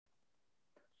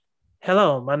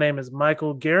Hello, my name is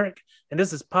Michael Garrick, and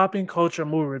this is Popping Culture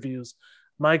Movie Reviews.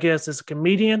 My guest is a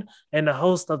comedian and the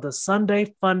host of the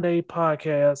Sunday Fun Day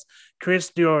podcast,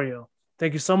 Chris Diorio.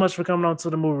 Thank you so much for coming on to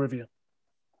the movie review.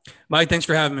 Mike, thanks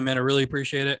for having me, man. I really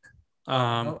appreciate it.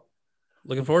 Um, No,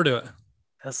 Looking forward to it.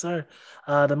 yes, sir.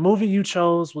 The movie you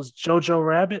chose was Jojo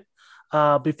Rabbit.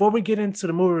 Before we get into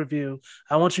the movie review,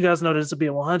 I want you guys to know this will be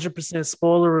a 100%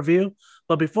 spoiler review.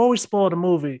 But before we spoil the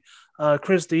movie,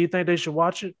 Chris, do you think they should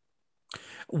watch it?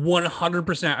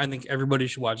 100%. I think everybody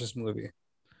should watch this movie.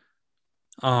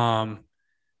 Um,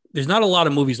 there's not a lot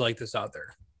of movies like this out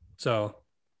there. So,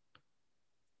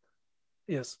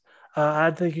 Yes.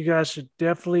 I think you guys should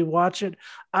definitely watch it.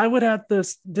 I would have to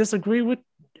disagree with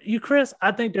you, Chris.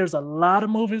 I think there's a lot of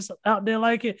movies out there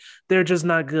like it. They're just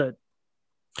not good.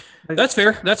 Like, that's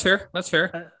fair. That's fair. That's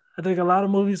fair. I think a lot of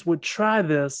movies would try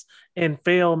this and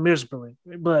fail miserably.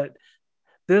 But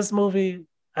this movie,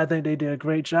 I think they did a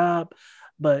great job.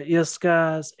 But yes,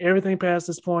 guys, everything past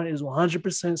this point is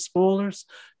 100% spoilers.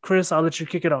 Chris, I'll let you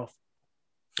kick it off.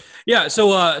 Yeah. So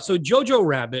Jojo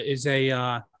Rabbit is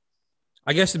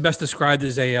I guess the best described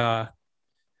as a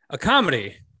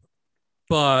comedy,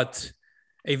 but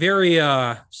a very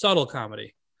subtle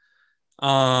comedy.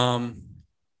 Um,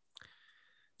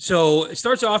 so it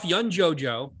starts off young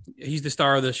Jojo. He's the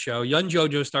star of this show. Young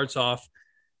Jojo starts off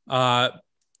uh,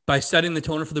 by setting the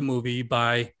tone for the movie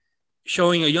by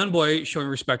showing a young boy showing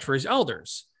respect for his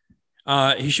elders.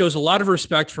 He shows a lot of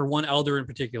respect for one elder in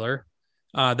particular,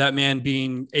 that man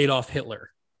being Adolf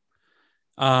Hitler.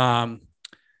 Um,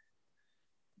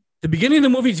 the beginning of the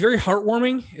movie is very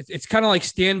heartwarming. It's kind of like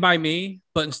Stand By Me,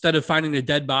 but instead of finding a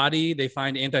dead body, they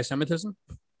find anti-Semitism.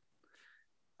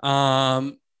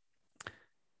 Um,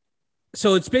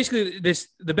 so it's basically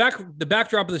the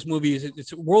backdrop of this movie is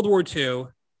it's World War II,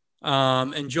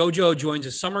 and Jojo joins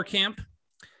a summer camp.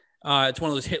 It's one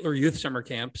of those Hitler Youth summer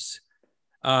camps.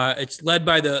 It's led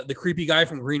by the creepy guy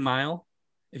from Green Mile.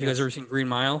 If you guys ever seen Green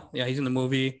Mile, yeah, he's in the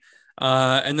movie.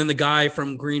 And then the guy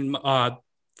from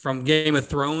from Game of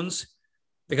Thrones,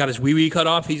 they got his wee wee cut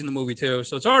off. He's in the movie too,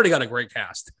 so it's already got a great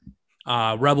cast.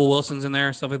 Rebel Wilson's in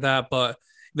there, stuff like that. But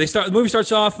the movie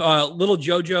starts off. Little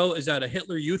Jojo is at a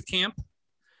Hitler Youth camp,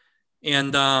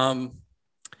 and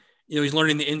he's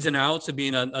learning the ins and outs of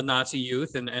being a Nazi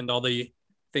youth and all the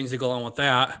things that go on with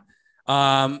that.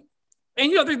 And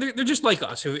they're just like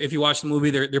us. If you watch the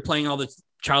movie, they're playing all the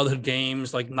childhood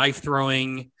games like knife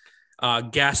throwing,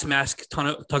 gas mask,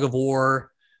 tug of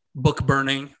war, book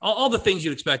burning, all the things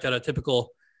you'd expect at a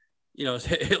typical,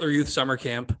 Hitler Youth summer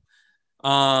camp.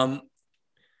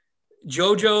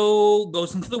 Jojo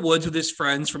goes into the woods with his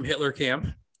friends from Hitler camp,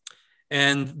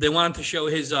 and they wanted to show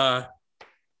his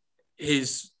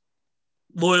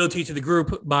loyalty to the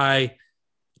group by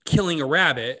killing a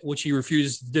rabbit, which he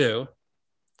refuses to do.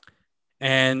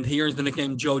 And he earns the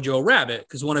nickname Jojo Rabbit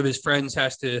because one of his friends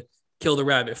has to kill the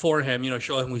rabbit for him,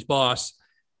 show him who's boss.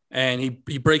 And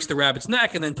he breaks the rabbit's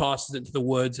neck and then tosses it into the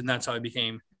woods. And that's how he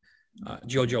became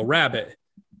Jojo Rabbit.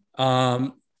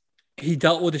 He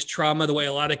dealt with his trauma the way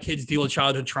a lot of kids deal with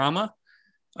childhood trauma.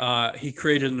 He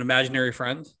created an imaginary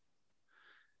friend.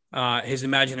 His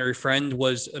imaginary friend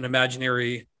was an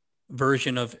imaginary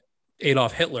version of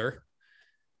Adolf Hitler.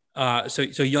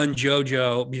 So young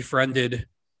Jojo befriended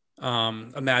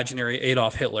imaginary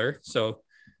Adolf Hitler. So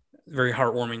very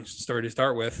heartwarming story to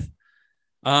start with.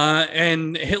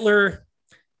 And Hitler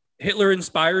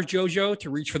inspires Jojo to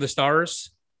reach for the stars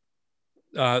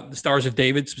of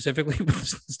David specifically,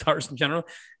 stars in general,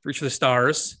 reach for the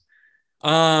stars.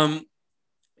 It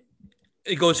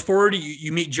goes forward.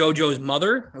 You meet Jojo's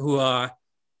mother, who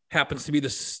happens to be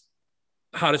the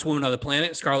hottest woman on the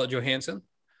planet, Scarlett Johansson.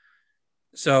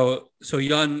 So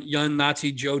young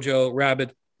Nazi Jojo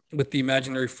Rabbit with the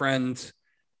imaginary friend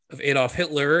of Adolf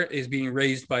Hitler is being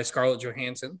raised by Scarlett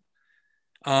Johansson.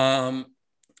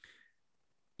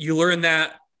 You learn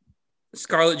that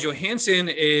Scarlett Johansson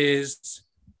is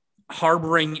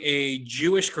harboring a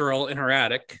Jewish girl in her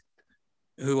attic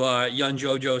who young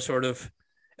Jojo sort of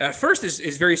at first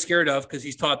is very scared of because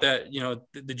he's taught that,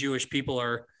 the Jewish people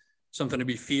are something to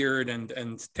be feared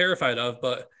and terrified of.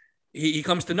 But he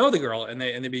comes to know the girl and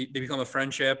they become a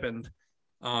friendship. And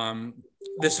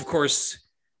this, of course,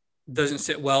 doesn't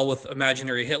sit well with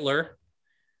imaginary Hitler.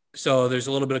 So there's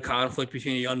a little bit of conflict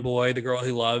between a young boy, the girl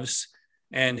he loves,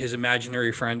 and his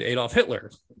imaginary friend, Adolf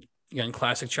Hitler. Again,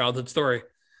 classic childhood story.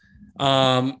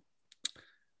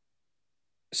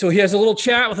 So he has a little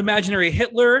chat with imaginary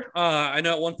Hitler. I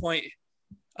know at one point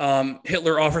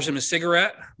Hitler offers him a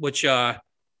cigarette, which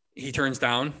he turns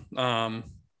down,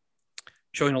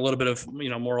 showing a little bit of,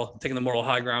 taking the moral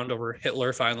high ground over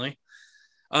Hitler finally.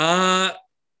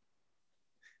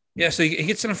 Yeah, so he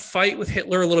gets in a fight with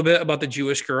Hitler a little bit about the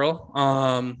Jewish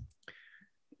girl.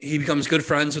 He becomes good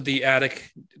friends with the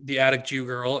addict Jew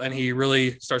girl, and he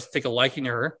really starts to take a liking to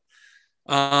her.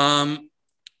 Um,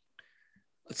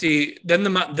 let's see. Then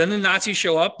the Nazis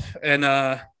show up and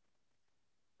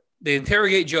they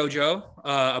interrogate Jojo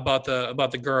about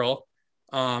the girl.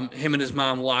 Him and his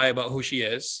mom lie about who she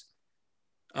is.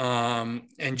 And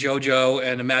Jojo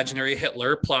and imaginary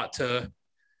Hitler plot to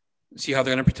see how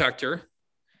they're going to protect her.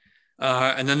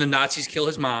 And then the Nazis kill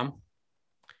his mom,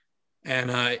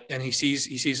 and he sees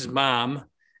his mom.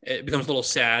 It becomes a little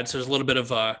sad. So there's a little bit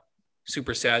of a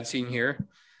super sad scene here.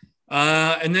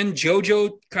 And then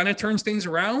Jojo kind of turns things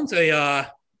around. He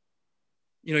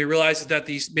realizes that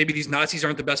these Nazis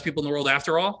aren't the best people in the world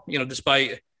after all.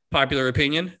 Despite popular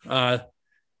opinion, the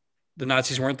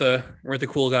Nazis weren't the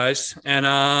cool guys.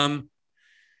 And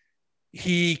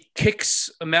he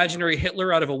kicks imaginary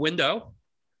Hitler out of a window,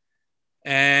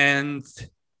 and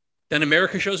then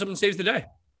America shows up and saves the day.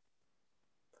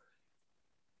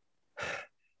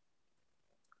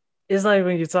 It's like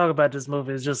when you talk about this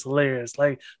movie, it's just hilarious.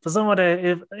 Like for someone that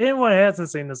if anyone hasn't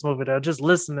seen this movie, they're just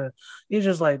listening, you're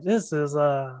just like, this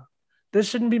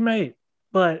shouldn't be made.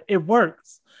 But it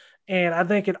works. And I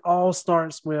think it all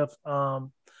starts with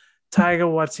Taika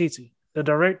Waititi, the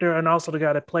director and also the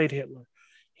guy that played Hitler.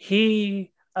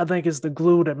 He, I think, is the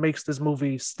glue that makes this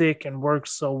movie stick and work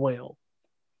so well.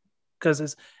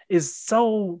 Because it's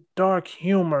so dark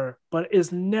humor, but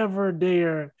it's never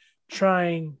there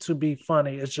trying to be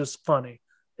funny. It's just funny.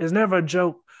 It's never a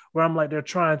joke where I'm like they're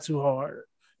trying too hard.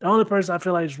 The only person I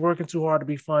feel like is working too hard to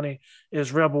be funny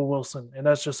is Rebel Wilson, and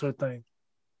that's just her thing.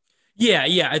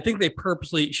 Yeah. I think they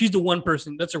purposely. She's the one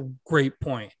person. That's a great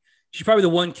point. She's probably the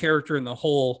one character in the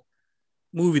whole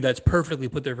movie that's perfectly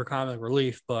put there for comic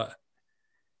relief. But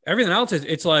everything else is.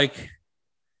 It's like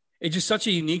it's just such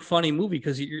a unique, funny movie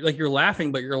because you're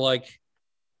laughing, but you're like,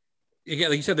 again,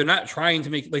 like you said, they're not trying to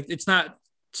make like it's not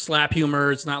slap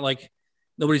humor. It's not like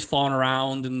nobody's falling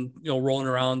around and rolling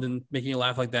around and making you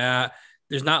laugh like that.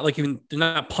 There's not like even there's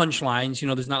not punchlines.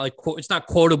 There's not like it's not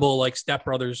quotable like Step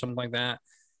Brothers or something like that.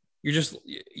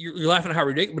 You're laughing at how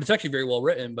ridiculous, but it's actually very well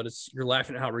written. But you're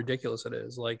laughing at how ridiculous it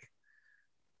is. And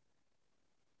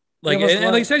like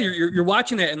I said, you're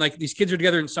watching it and like these kids are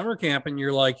together in summer camp and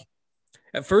you're like,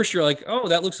 at first you're like, oh,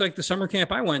 that looks like the summer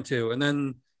camp I went to, and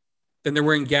then they're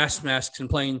wearing gas masks and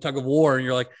playing tug of war. And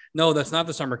you're like, no, that's not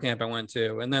the summer camp I went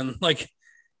to. And then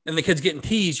and the kid's getting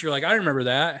teased. You're like, I remember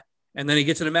that. And then he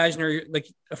gets an imaginary, like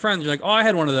a friend. You're like, oh, I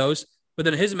had one of those. But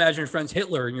then his imaginary friend's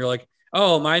Hitler. And you're like,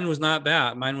 oh, mine was not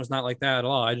that. Mine was not like that at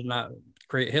all. I did not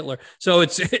create Hitler. So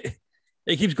it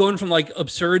keeps going from like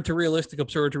absurd to realistic,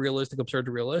 absurd to realistic, absurd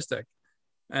to realistic.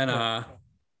 And,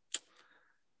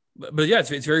 but yeah,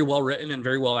 it's very well written and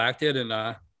very well acted.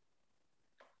 And,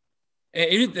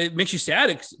 it makes you sad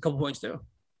at a couple points too.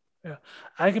 Yeah,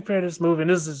 I compare this movie,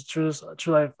 and this is true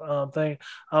life thing.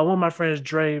 One of my friends,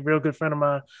 Dre, real good friend of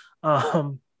mine,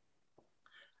 um,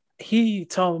 he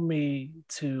told me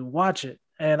to watch it,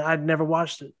 and I'd never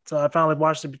watched it. So I finally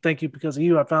watched it. Thank you, because of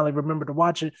you. I finally remembered to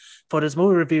watch it for this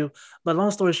movie review. But long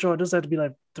story short, this had to be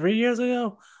like 3 years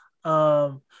ago.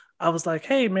 I was like,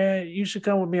 "Hey, man, you should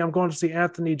come with me. I'm going to see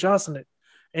Anthony Johnson."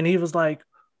 And he was like,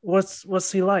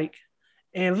 "What's he like?"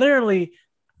 And literally,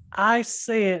 I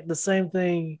said the same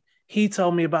thing he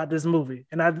told me about this movie,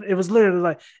 and it was literally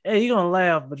like, "Hey, you're gonna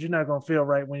laugh, but you're not gonna feel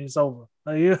right when it's over."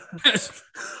 Like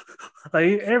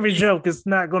every joke is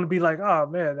not gonna be like, "Oh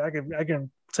man, I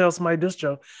can tell somebody this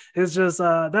joke." It's just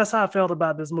that's how I felt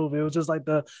about this movie. It was just like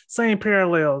the same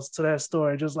parallels to that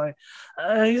story. Just like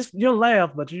you'll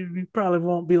laugh, but you probably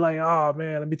won't be like, "Oh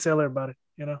man, let me tell everybody."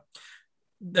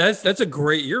 That's a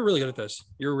great. You're really good at this.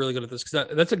 You're really good at this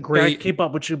because that's a great. Keep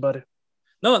up with you, buddy.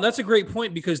 No, that's a great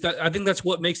point because I think that's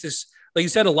what makes this. Like you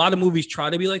said, a lot of movies try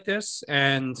to be like this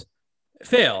and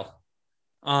fail,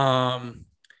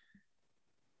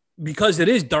 because it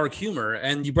is dark humor.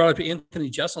 And you brought up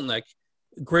Anthony Jeselnik,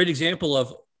 great example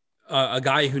of a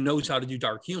guy who knows how to do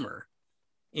dark humor.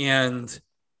 And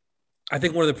I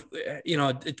think one of the,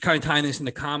 it kind of tying this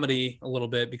into comedy a little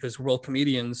bit because we're both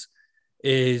comedians.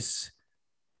 Is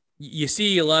you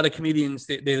see a lot of comedians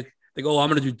they go, oh, I'm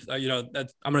going to do,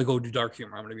 I'm going to go do dark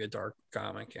humor. I'm going to be a dark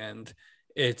comic. And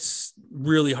it's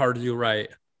really hard to do right.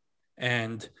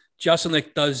 And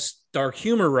Jeselnik does dark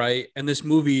humor right. And this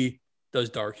movie does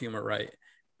dark humor right.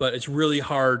 But it's really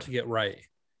hard to get right.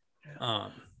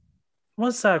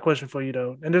 One side question for you,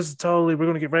 though. And this is totally, we're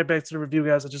going to get right back to the review,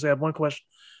 guys. I just have one question.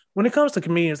 When it comes to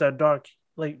comedians that are dark,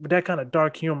 like with that kind of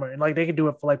dark humor, and like they can do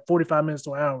it for like 45 minutes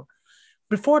to an hour,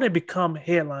 before they become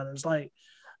headliners, like,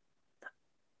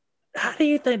 how do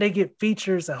you think they get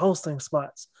features and hosting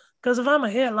spots? Because if I'm a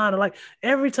headliner, like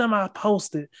every time I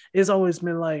post it, it's always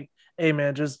been like, hey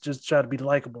man, just try to be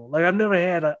likable. Like I've never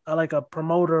had like a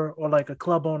promoter or like a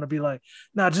club owner be like,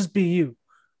 nah, just be you.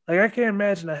 Like I can't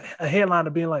imagine a headliner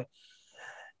being like,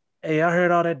 hey, I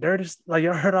heard all that dirty, like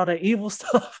I heard all that evil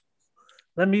stuff.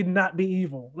 Let me not be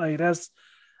evil. Like that's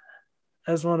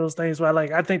one of those things where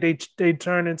like I think they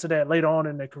turn into that later on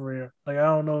in their career. Like I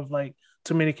don't know if like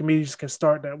too many comedians can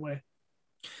start that way.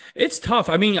 It's tough.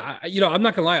 I mean, I'm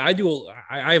not gonna lie.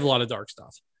 I have a lot of dark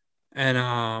stuff, and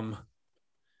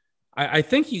I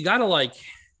think you gotta like.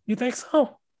 You think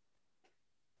so?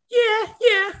 Yeah.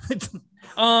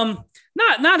 Not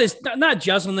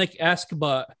Jeselnik esque,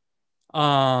 but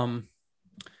I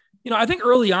think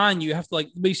early on you have to like.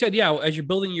 But you said, yeah, as you're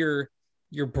building your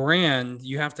brand,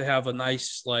 you have to have a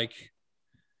nice like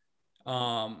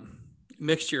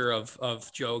mixture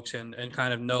of jokes and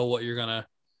kind of know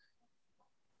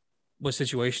what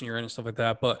situation you're in and stuff like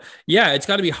that. But yeah, it's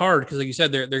got to be hard because like you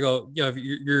said, they go, if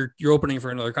you're opening for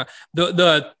another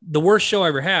the worst show I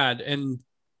ever had, and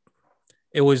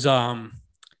it was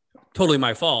totally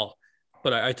my fault.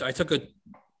 But I took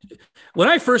when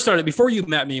I first started, before you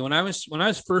met me, when I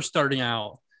was first starting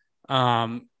out,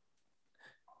 I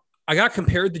got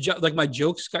compared to like my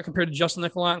jokes got compared to Justin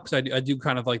Nicolot because I do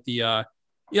kind of like the I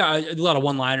do a lot of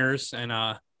one-liners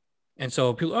and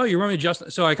so people, oh, you remind me of Justin.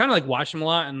 So I kind of like watch them a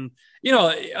lot, and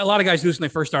a lot of guys do this when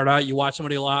they first start out. You watch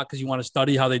somebody a lot because you want to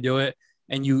study how they do it,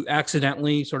 and you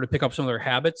accidentally sort of pick up some of their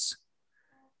habits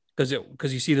because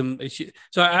you see them.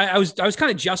 So I was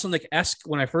kind of Jeselnik-esque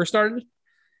when I first started,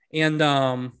 and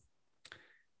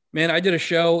man, I did a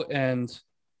show and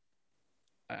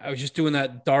I was just doing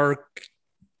that dark,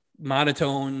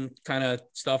 monotone kind of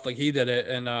stuff like he did it,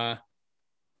 and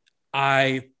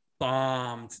I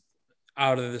bombed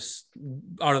out of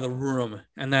the room.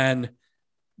 And then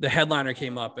the headliner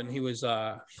came up and he was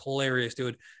hilarious,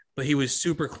 dude. But he was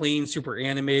super clean, super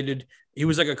animated. He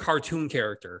was like a cartoon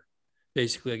character,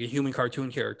 basically like a human cartoon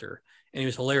character. And he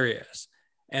was hilarious.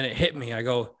 And it hit me. I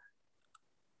go,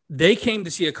 they came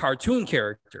to see a cartoon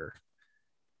character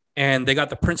and they got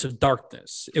the Prince of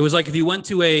Darkness. It was like if you went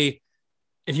to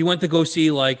go see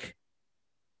like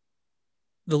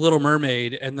The Little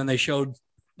Mermaid and then they showed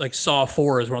like Saw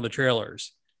 4 as one of the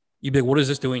trailers, you'd be like, what is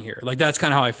this doing here? Like, that's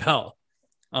kind of how I felt.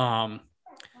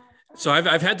 So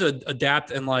I've had to adapt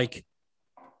and like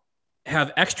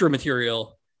have extra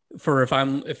material for if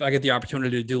I get the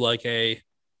opportunity to do like a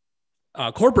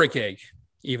corporate gig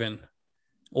even,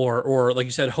 or like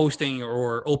you said, hosting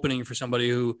or opening for somebody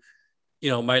who,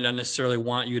 might not necessarily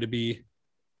want you to be,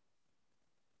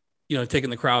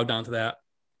 taking the crowd down to that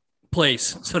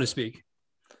place, so to speak.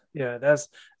 Yeah, that's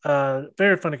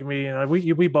very funny comedian.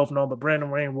 We both know him, but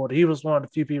Brandon Rainwater, he was one of the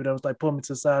few people that was like pull me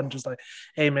to the side and just like,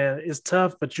 hey man, it's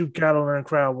tough, but you gotta learn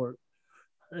crowd work.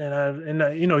 And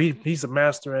he's a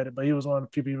master at it, but he was one of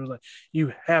the few people who was like,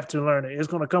 you have to learn it. It's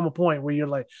gonna come a point where you're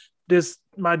like,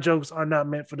 my jokes are not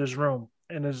meant for this room.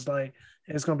 And it's like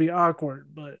it's gonna be awkward,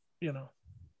 but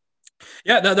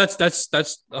Yeah, that's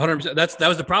 100%. That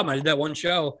was the problem. I did that one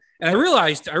show, and I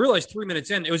realized 3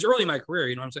 minutes in, it was early in my career.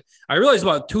 You know what I'm saying? I realized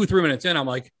about 2-3 minutes in, I'm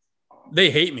like, they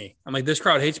hate me. I'm like, this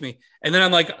crowd hates me. And then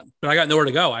I'm like, but I got nowhere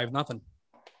to go. I have nothing.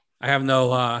 I have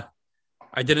no.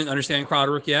 I didn't understand crowd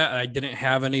work yet. I didn't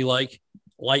have any like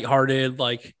lighthearted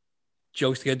like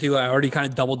jokes to get to. I already kind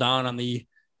of doubled down on the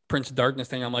Prince of Darkness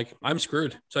thing. I'm like, I'm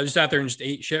screwed. So I just sat there and just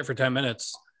ate shit for 10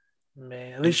 minutes.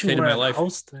 Man, at least you weren't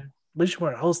hosting. At least you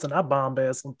weren't hosting. I bombed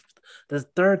ass. The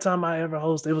third time I ever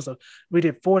hosted, we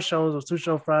did 4 shows. It was 2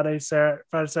 shows Friday,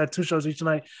 Saturday, 2 shows each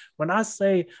night. When I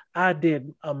say I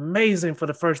did amazing for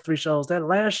the first 3 shows, that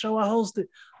last show I hosted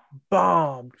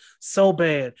bombed so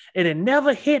bad. And it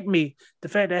never hit me the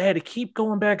fact that I had to keep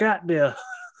going back out there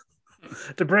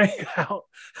to bring out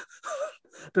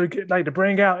to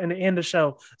bring out and to end the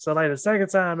show. So like the second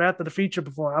time after the feature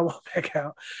performance, I walked back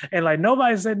out and like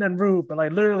nobody said nothing rude, but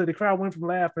like literally the crowd went from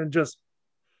laughing and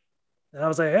I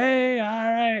was like, hey, all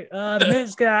right, the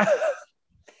next guy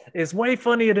is way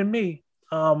funnier than me.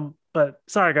 But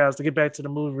sorry guys, to get back to the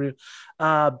movie review.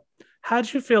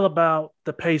 How'd you feel about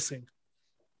the pacing?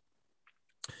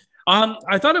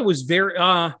 I thought it was very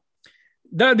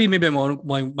that would be maybe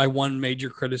my one major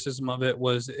criticism of it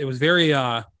was very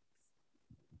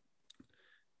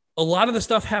a lot of the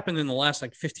stuff happened in the last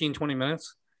like 15-20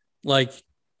 minutes. Like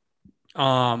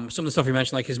some of the stuff you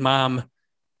mentioned, like his mom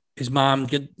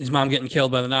getting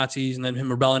killed by the Nazis and then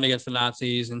him rebelling against the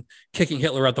Nazis and kicking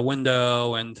Hitler out the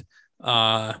window and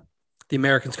the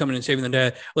Americans coming and saving the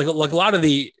day. Like a lot of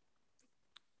the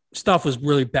stuff was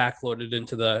really backloaded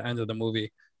into the end of the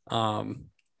movie.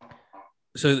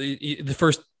 so the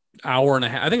first hour and a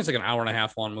half, I think it's like an hour and a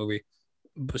half long movie.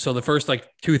 So the first like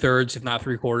 2/3, if not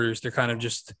 3/4, they're kind of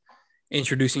just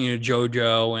introducing you to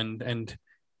JoJo and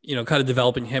kind of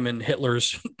developing him and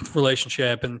Hitler's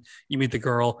relationship, and you meet the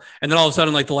girl, and then all of a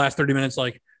sudden, like the last 30 minutes,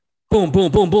 like boom,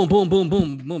 boom, boom, boom, boom, boom,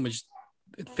 boom, boom, it's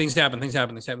just, things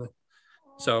happen.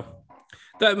 So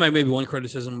that might be one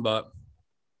criticism, but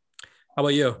how about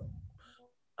you?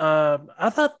 I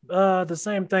thought the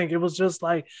same thing. It was just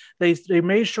like they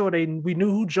made sure we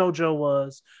knew who JoJo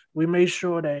was. We made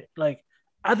sure that like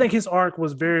I think his arc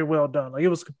was very well done. Like it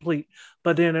was complete.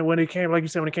 But then when it came, like you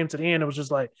said, when it came to the end, it was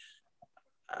just like,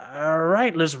 all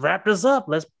right, let's wrap this up.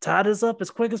 Let's tie this up as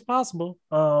quick as possible.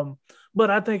 But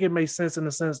I think it makes sense in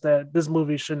the sense that this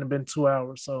movie shouldn't have been 2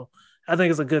 hours. So I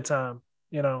think it's a good time,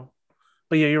 you know.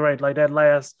 But yeah, you're right. Like that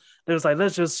last, there was like,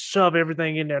 let's just shove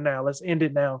everything in there now. Let's end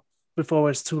it now before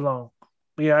it's too long.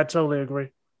 But yeah, I totally agree.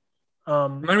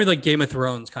 Reminded me like Game of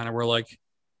Thrones, kind of where like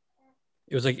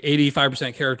it was like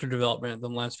 85% character development,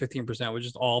 then the last 15% was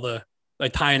just all the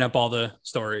like tying up all the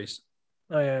stories.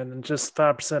 Oh yeah, and just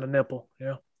 5% a nipple,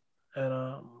 yeah.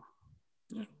 And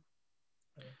yeah.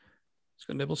 It's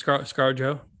good nipple, Scar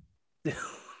Joe. No,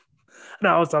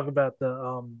 I was talking about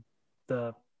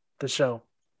the show.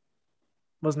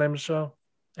 What's the name of the show?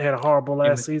 It had a horrible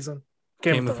last season.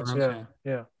 Game of Thrones,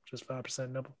 yeah. Just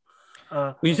 5% nipple.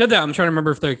 When you said that, I'm trying to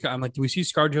remember if I'm like, do we see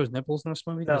Scar Joe's nipples in this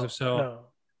movie? No, if so,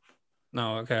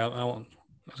 no. Okay, I won't.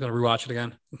 I was gonna rewatch it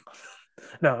again.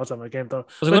 No, I was talking about Game of Thrones.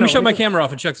 I was like, let me shut my camera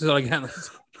off and check this out again.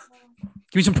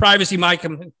 Give me some privacy, Mike.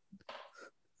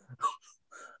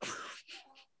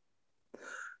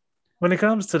 When it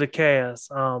comes to the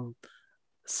cast,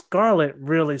 Scarlett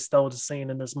really stole the scene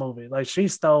in this movie. Like she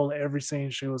stole every scene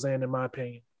she was in my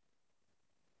opinion.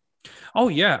 Oh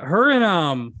yeah, her and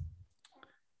I don't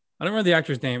remember the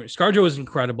actor's name. ScarJo was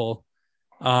incredible.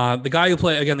 The guy who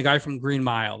played the guy from Green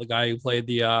Mile, the guy who played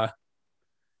he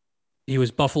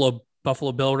was Buffalo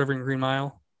Bill, or whatever in Green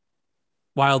Mile,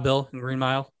 Wild Bill in Green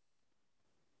Mile.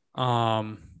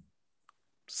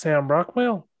 Sam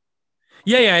Rockwell.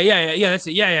 Yeah. That's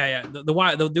it. Yeah.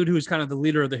 The dude who was kind of the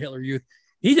leader of the Hitler Youth.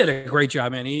 He did a great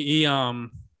job, man. He's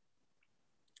in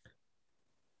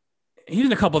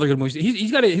a couple other good movies.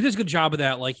 He does a good job of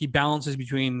that. Like he balances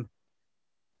between,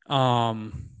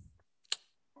 like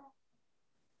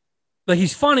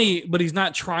he's funny, but he's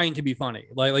not trying to be funny.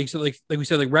 Like we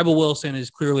said, like Rebel Wilson is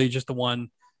clearly just the one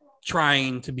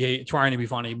trying to be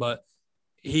funny. But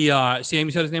he, Sam,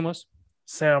 you said his name was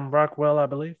Sam Rockwell, I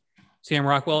believe. Sam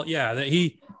Rockwell, yeah. That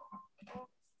he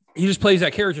just plays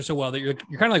that character so well that you're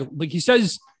kind of like he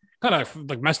says kind of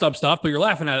like messed up stuff, but you're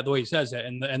laughing at it the way he says it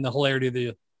and the hilarity of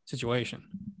the situation.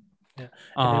 Yeah,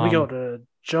 and then we go to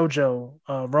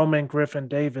JoJo, Roman Griffin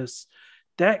Davis.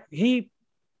 That he,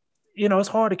 it's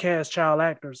hard to cast child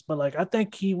actors, but like I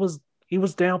think he was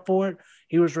down for it.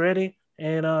 He was ready,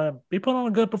 and he put on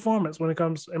a good performance when it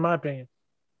comes, in my opinion.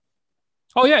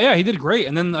 Oh yeah, he did great.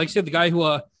 And then like I said, the guy who,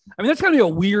 I mean, that's gotta be a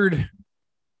weird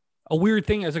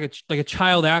thing as like a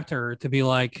child actor to be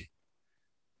like,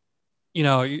 you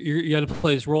had to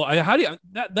play this role. How do you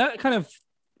that kind of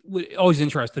always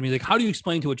interested me? Like, how do you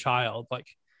explain to a child like,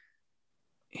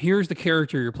 here's the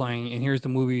character you're playing and here's the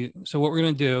movie. So what we're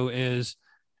gonna do is,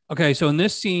 okay, so in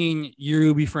this scene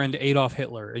you befriend Adolf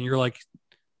Hitler, and you're like,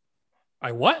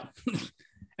 I what?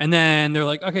 And then they're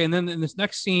like, okay, and then in this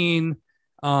next scene,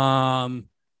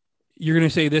 you're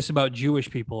gonna say this about Jewish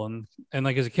people, and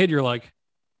like as a kid, you're like,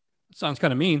 it sounds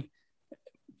kind of mean,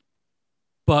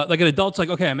 but like an adult's like,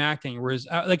 okay, I'm acting. Whereas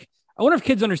like, I wonder if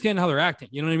kids understand how they're acting.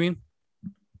 You know what I mean?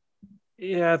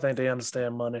 Yeah, I think they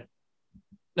understand money.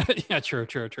 Yeah, true.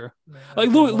 Like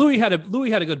Louis had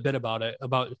a good bit about it.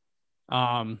 About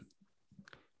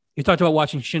he talked about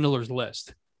watching Schindler's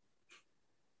List,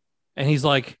 and he's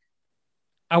like,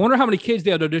 I wonder how many kids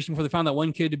they had auditioned for. They found that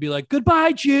one kid to be like,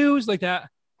 "Goodbye, Jews," like that.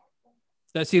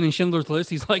 That scene in Schindler's List.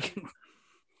 He's like,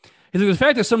 the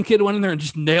fact that some kid went in there and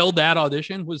just nailed that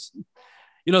audition was,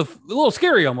 a little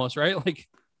scary almost, right? Like,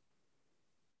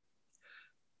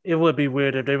 it would be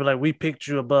weird if they were like, "We picked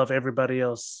you above everybody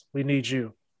else. We need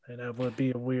you," and that would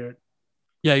be weird.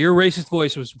 Yeah, your racist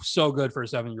voice was so good for a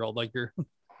 7-year-old. Like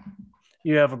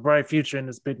you have a bright future in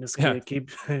this business, kid. Yeah.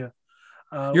 Keep. Yeah.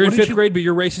 You're in 5th grade, but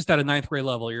you're racist at a 9th grade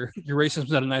level. Your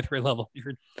racism's at a 9th grade level.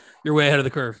 You're way ahead of the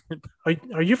curve.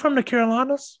 Are you from the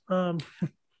Carolinas? No,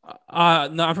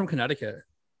 I'm from Connecticut.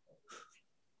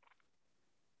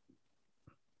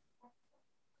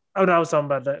 Oh no, I was talking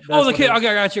about that. The kid. Okay,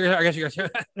 I got you.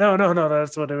 No.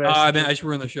 That's what they were. I just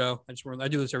ruined the show. I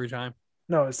do this every time.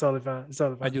 No, it's totally fine.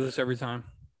 I do this every time.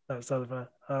 No, it's totally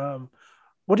fine.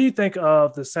 What do you think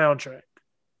of the soundtrack?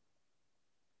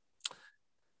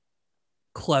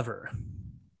 clever,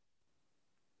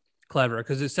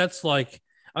 because it sets like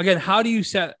again, how do you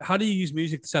use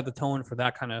music to set the tone for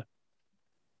that kind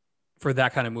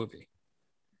of movie?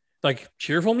 Like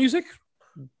cheerful music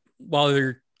while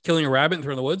they're killing a rabbit and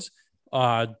through the woods,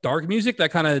 dark music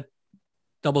that kind of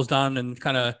doubles down and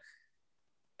kind of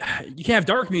you can't have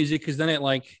dark music because then it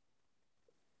like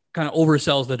kind of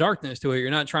oversells the darkness to it.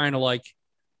 You're not trying to like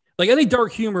any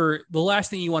dark humor. The last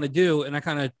thing you want to do, and I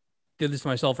kind of did this to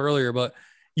myself earlier, but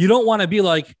you don't want to be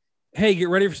like, hey, get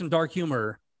ready for some dark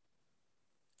humor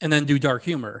and then do dark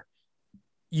humor.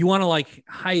 You want to like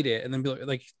hide it and then be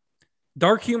like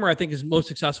dark humor, I think, is most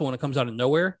successful when it comes out of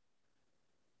nowhere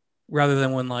rather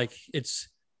than when like it's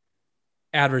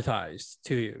advertised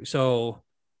to you. So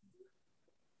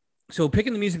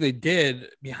picking the music they did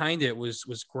behind it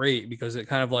was great because it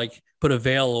kind of like put a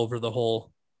veil over the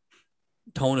whole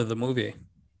tone of the movie.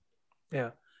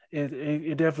 Yeah,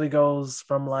 it definitely goes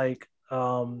from like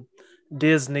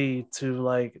Disney to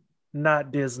like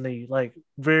not Disney, like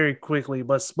very quickly,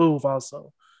 but smooth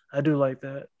also. I do like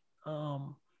that.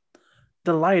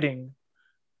 The lighting,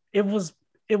 it was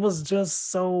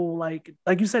just so like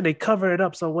you said, they cover it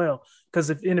up so well. Because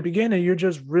if in the beginning you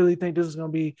just really think this is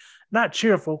gonna be not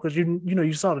cheerful, because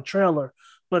you saw the trailer,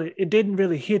 but it didn't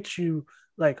really hit you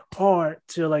like hard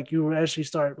till like you actually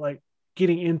start like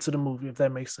getting into the movie, if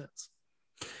that makes sense.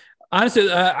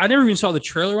 Honestly, I never even saw the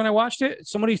trailer when I watched it.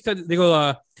 Somebody said they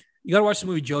go, "You got to watch the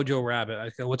movie Jojo Rabbit."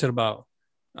 I go, "What's it about?"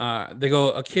 They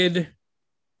go, "A kid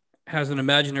has an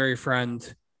imaginary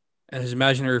friend, and his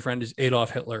imaginary friend is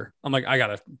Adolf Hitler." I'm like, I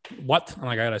gotta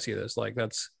see this. Like, I'm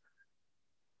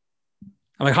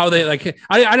like, how they like?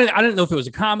 I didn't know if it was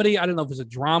a comedy. I didn't know if it was a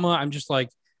drama. I'm just like,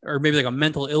 or maybe like a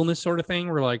mental illness sort of thing.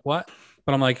 We're like, what?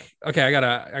 But I'm like, okay, I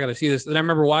gotta see this. Then I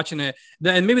remember watching it,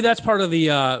 and maybe that's part of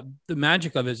the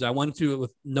magic of it. Is I went to it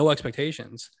with no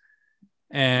expectations,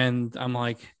 and I'm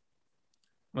like,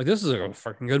 this is a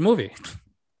fucking good movie.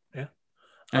 Yeah,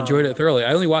 I enjoyed it thoroughly.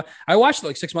 I watched it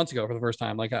like 6 months ago for the first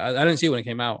time. Like I didn't see it when it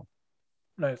came out.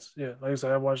 Nice. Yeah, like I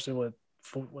said, I watched it what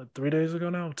 3 days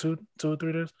ago now, two or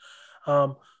 3 days.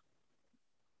 Um,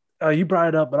 you brought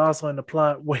it up, but also in the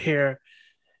plot where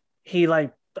he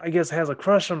like I guess has a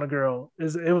crush on the girl.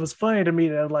 It was funny to me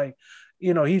that like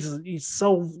he's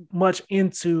so much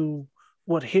into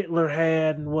what Hitler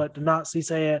had and what the Nazis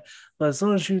had, but as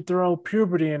soon as you throw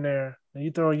puberty in there and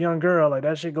you throw a young girl, like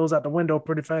that shit goes out the window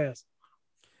pretty fast.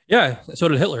 Yeah, so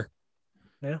did Hitler.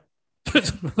 Yeah,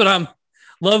 but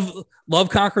love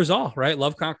conquers all, right?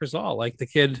 Love conquers all. Like the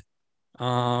kid,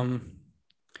 and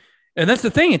that's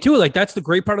the thing too. Like that's the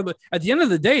great part of it. At the end of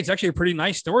the day, it's actually a pretty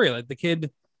nice story. Like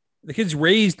the kid's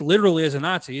raised literally as a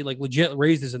Nazi, like legit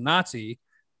raised as a Nazi.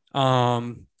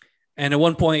 And at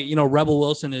one point, Rebel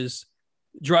Wilson is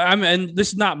and this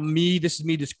is not me. This is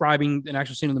me describing an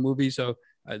actual scene in the movie. So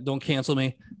don't cancel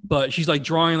me. But she's like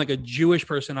drawing like a Jewish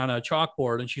person on a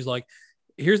chalkboard, and she's like,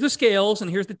 "Here's the scales,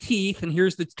 and here's the teeth, and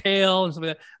here's the tail, and stuff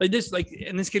like that." Like this,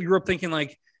 and this kid grew up thinking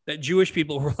like that Jewish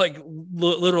people were like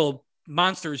little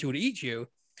monsters who would eat you,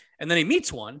 and then he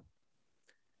meets one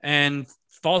and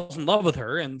falls in love with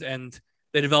her, and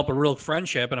they develop a real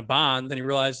friendship and a bond. Then he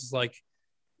realizes like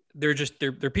they're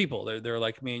people. They're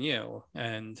like me and you,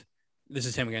 and this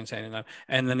is him again saying that.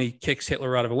 And then he kicks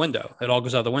Hitler out of a window. It all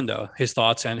goes out the window. His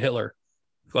thoughts and Hitler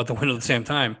go out the window at the same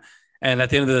time. And at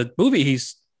the end of the movie,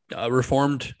 he's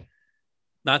reformed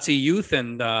Nazi youth,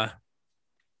 and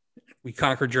we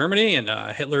conquered Germany, and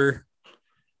Hitler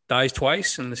dies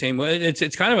twice in the same way.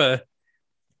 It's kind of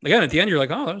again, at the end, you're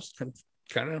like, oh, that was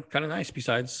kind of nice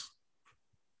besides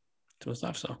some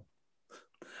stuff. So,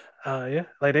 yeah,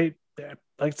 like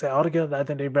like I said, altogether, I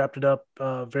think they wrapped it up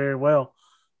very well.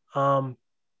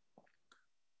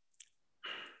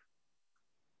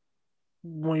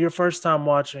 When your first time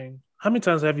watching, how many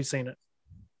times have you seen it?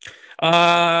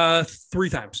 3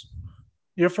 times.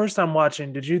 Your first time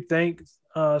watching, did you think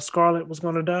Scarlett was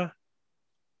going to die?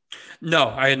 No,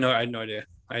 I had no idea.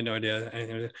 I had no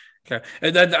idea. Okay,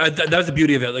 and that's the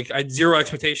beauty of it. Like I had zero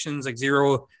expectations, like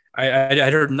zero. I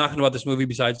heard nothing about this movie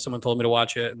besides someone told me to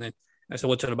watch it, and then I said,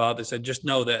 "What's it about?" They said, "Just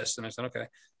know this," and I said, "Okay."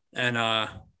 And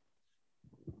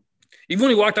even when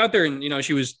we walked out there, and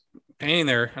she was painting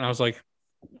there, and I was like,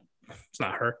 "It's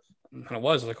not her," and it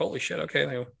was. I was like, "Holy shit!"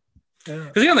 Okay,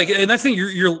 because again, like, and that's the thing.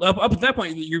 You're up at that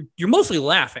point. You're mostly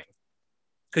laughing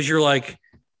because you're like,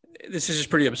 "This is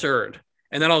just pretty absurd."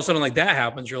 And then all of a sudden, like that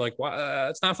happens, you're like, "Well,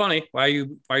 it's not funny. Why are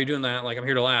you doing that? Like, I'm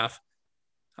here to laugh."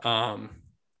 And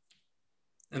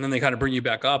then they kind of bring you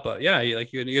back up. But yeah,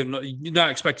 you not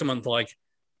expect someone to like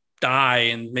die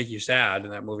and make you sad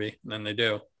in that movie, and then they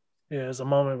do. Yeah, it's a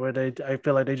moment where I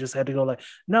feel like they just had to go like,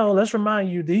 no, let's remind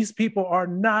you, these people are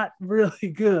not really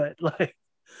good.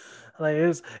 Like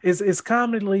it's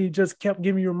commonly just kept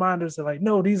giving you reminders that like,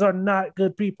 no, these are not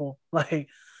good people. Like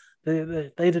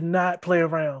they did not play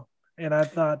around, and I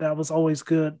thought that was always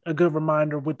a good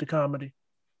reminder with the comedy.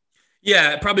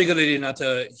 Yeah, probably a good idea not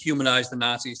to humanize the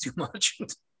Nazis too much.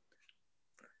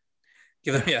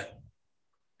 Give them, Yeah,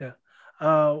 yeah,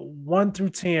 yeah. 1 through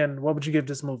 10, what would you give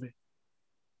this movie?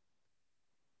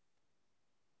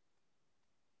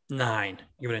 9.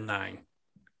 Give it a 9.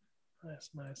 Nice,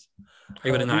 nice. I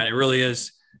give it a Do 9. It really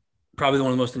is probably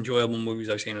one of the most enjoyable movies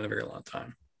I've seen in a very long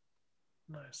time.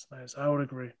 nice, nice. I would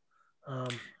agree. Um,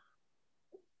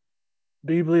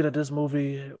 do you believe that this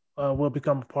movie will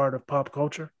become a part of pop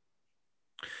culture?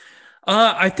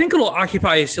 I think it'll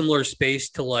occupy a similar space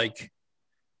to like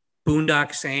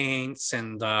Boondock Saints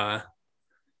and uh,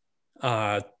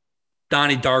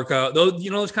 Donnie Darko. Those,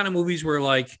 those kind of movies where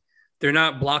like they're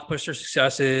not blockbuster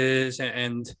successes,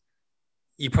 and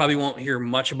you probably won't hear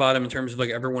much about them in terms of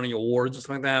like ever winning awards and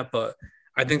stuff like that. But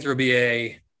I think there'll be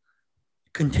a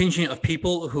contingent of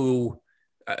people who,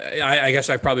 I guess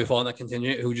I probably fall in that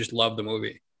contingent, who just love the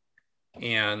movie,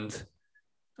 and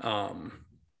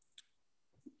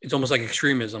it's almost like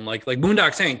extremism, like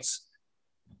Boondock Saints.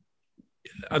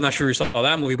 I'm not sure you saw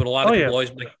that movie, but a lot Oh of yeah, people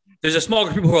always like. There's a small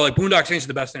group of people who are like Boondock Saints is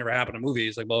the best thing ever happened to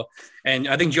movies. Like, well, and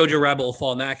I think Jojo Rabbit will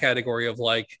fall in that category of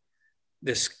like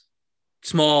this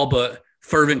small but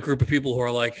fervent group of people who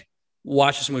are like,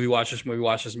 watch this movie, watch this movie,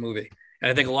 watch this movie.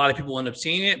 And I think a lot of people end up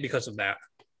seeing it because of that.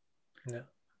 yeah.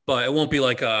 But it won't be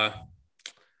like a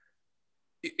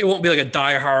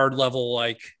Die Hard level,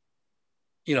 like,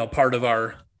 part of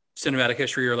our cinematic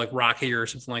history, or like Rocky or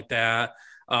something like that.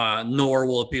 Nor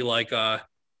will it be like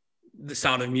The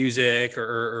Sound of Music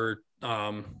or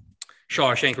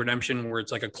Shawshank Redemption, where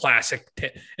it's like a classic.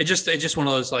 It's just one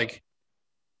of those like,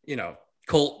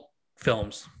 cult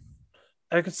films.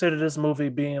 I consider this movie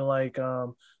being like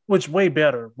which way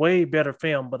better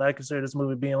film, but I consider this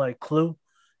movie being like Clue.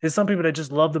 There's some people that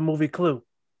just love the movie Clue.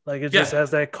 Like it just Yeah,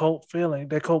 has that cult feeling,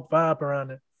 that cult vibe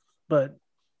around it. But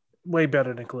way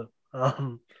better than Clue.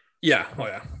 yeah, oh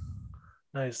yeah.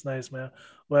 Nice, nice, man.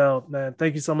 Well, man,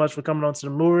 thank you so much for coming on to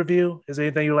the movie review. Is there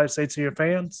anything you'd like to say to your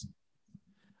fans?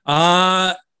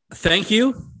 Uh, Thank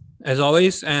you as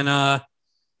always, and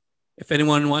if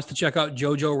anyone wants to check out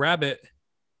Jojo Rabbit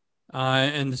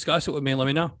and discuss it with me, let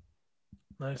me know.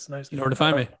 Nice, nice. You know where to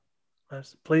find me.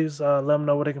 Nice. Please let them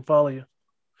know where they can follow you.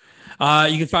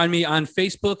 You can find me on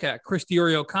Facebook at Chris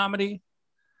Diorio Comedy,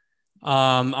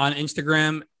 on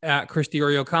Instagram at Chris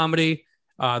Diorio Comedy.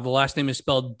 The last name is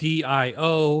spelled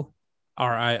Diorio.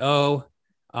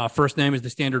 First name is the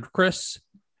standard Chris.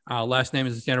 Last name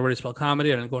is the standard way to spell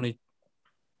comedy. I didn't go any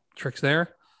tricks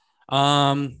there.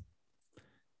 And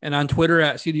on Twitter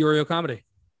at CDiorio Comedy.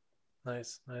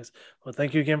 Nice, nice. Well,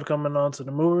 thank you again for coming on to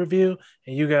the movie review,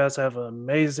 and you guys have an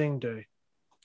amazing day.